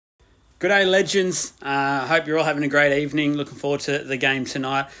Good day, legends. Hope you're all having a great evening. Looking forward to the game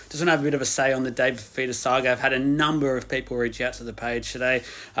tonight. Just want to have a bit of a say on the David Fifita saga. I've had a number of people reach out to the page today.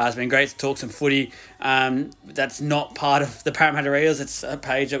 It's been great to talk some footy. That's not part of the Parramatta Eels. It's a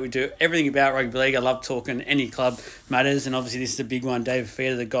page that we do everything about rugby league. I love talking any club matters, and obviously this is a big one. David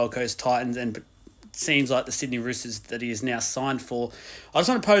Fifita, the Gold Coast Titans, and it seems like the Sydney Roosters that he is now signed for. I just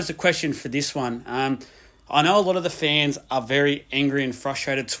want to pose a question for this one. I know a lot of the fans are very angry and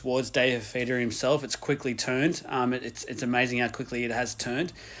frustrated towards David Fifita himself. It's quickly turned. It's amazing how quickly it has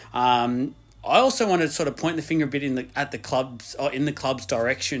turned. I also want to sort of point the finger a bit in the club's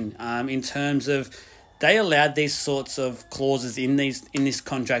direction in terms of they allowed these sorts of clauses in this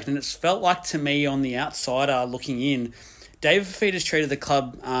contract, and it's felt like to me on the outsider looking in, David Fifita's treated the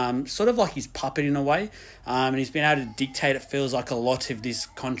club sort of like his puppet in a way, and he's been able to dictate, it feels like, a lot of this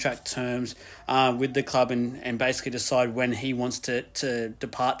contract terms with the club and basically decide when he wants to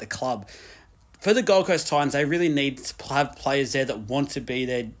depart the club. For the Gold Coast Titans, they really need to have players there that want to be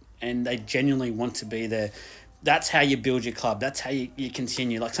there and they genuinely want to be there. That's how you build your club. That's how you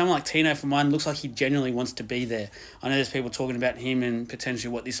continue. Like someone like Tino, for mine, looks like he genuinely wants to be there. I know there's people talking about him and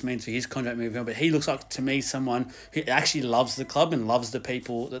potentially what this means for his contract moving on, but he looks like, to me, someone who actually loves the club and loves the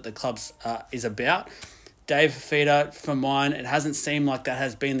people that the club is about. Dave Fifita, for mine, it hasn't seemed like that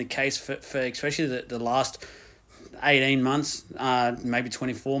has been the case for especially the last 18 months, maybe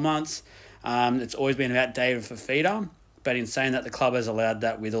 24 months. It's always been about David Fifita, but in saying that, the club has allowed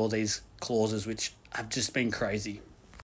that with all these clauses, which have just been crazy.